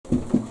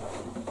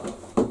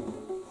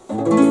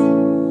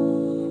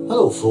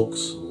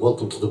folks,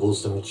 welcome to the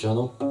boatman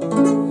channel.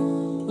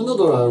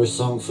 Another Irish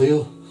song for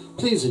you.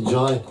 Please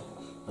enjoy,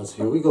 as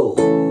here we go.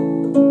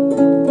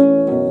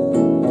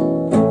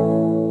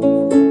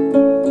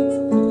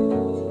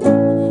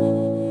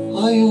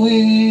 I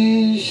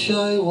wish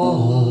I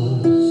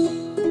was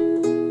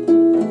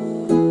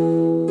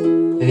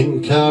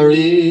in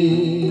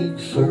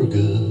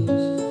Carrickfergus,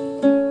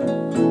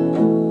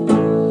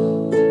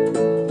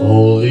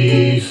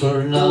 only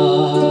for night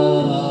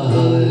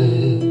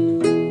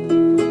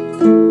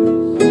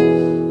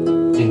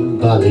in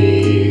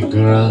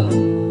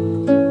Ballygran.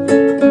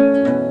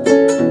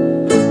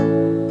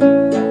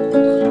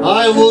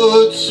 I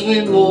would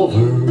swim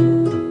over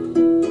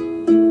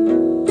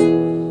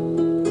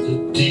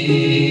the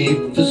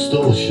deepest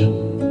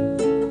ocean,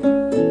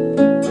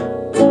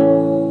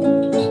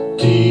 the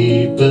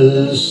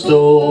deepest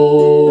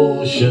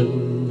ocean,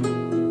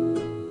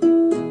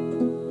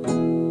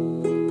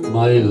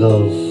 my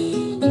love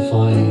to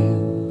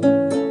find.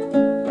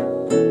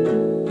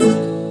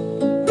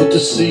 But the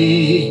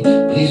sea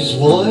is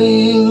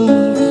wild,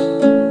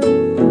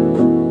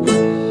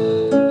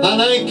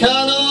 and I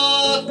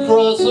cannot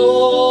cross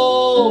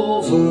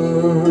over,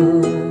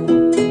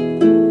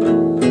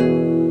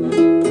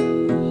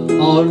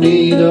 or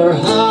neither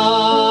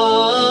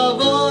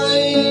have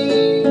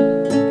I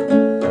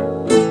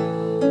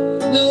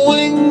the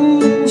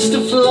wings to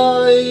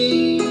fly.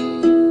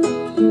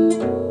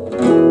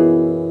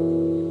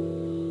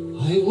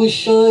 I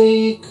wish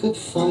I could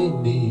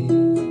find me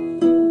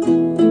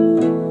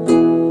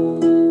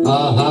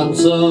a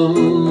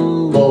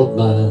handsome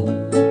boatman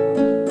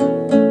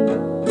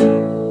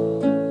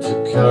to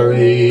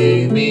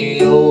carry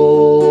me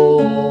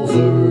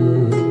over,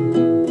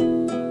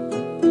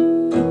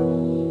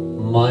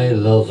 my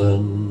love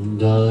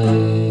and I.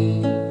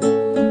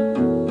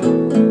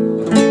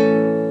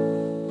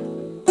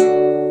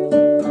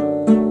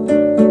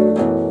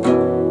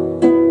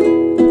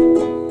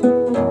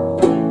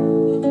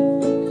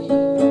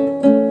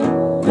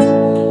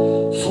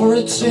 For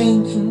it's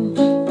in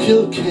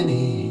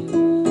Kilkenny,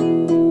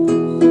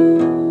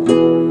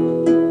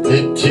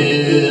 it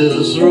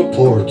is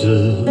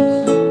reported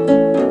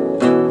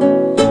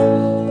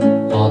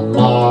on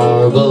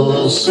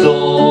marble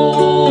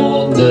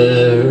stone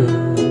there,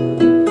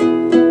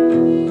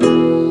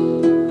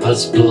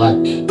 as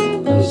black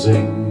as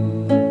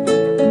ink,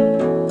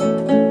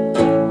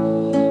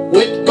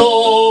 with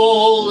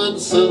gold and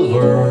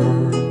silver,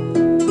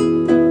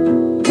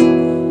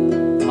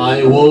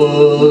 I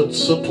would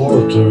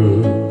support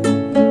her,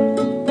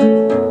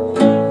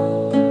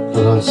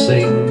 but I'll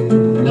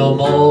sing no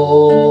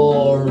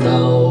more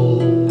now,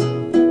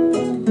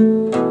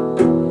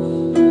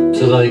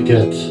 till I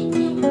get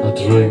a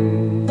drink.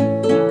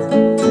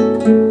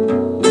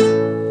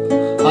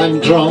 I'm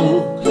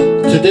drunk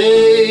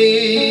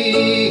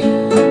today,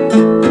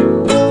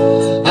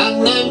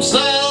 and I'm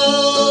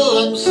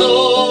seldom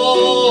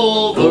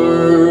sober.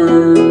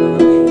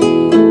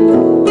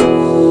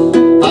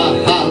 A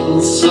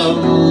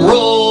handsome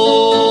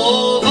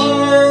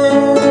rover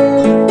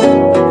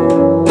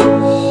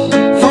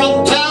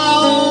from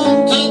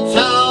town to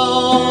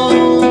town.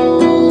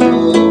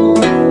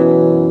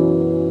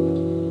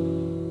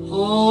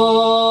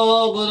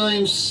 Oh, but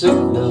I'm sick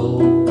now,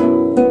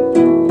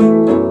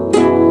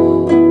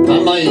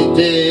 and my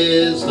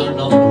days are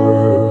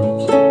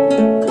numbered.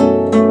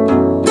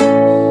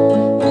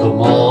 Come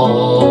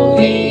all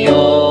ye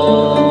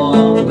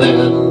young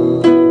men,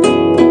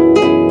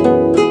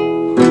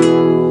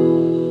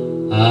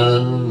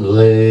 and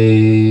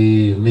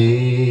lay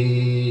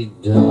me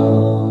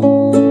down.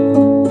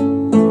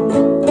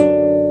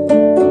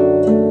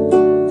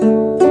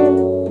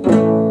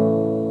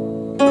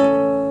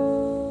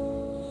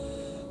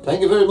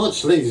 Thank you very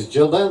much, ladies and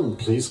gentlemen.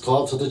 Please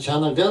call to the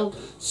channel again,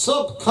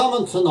 sub,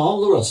 comment and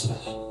all the rest of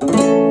it.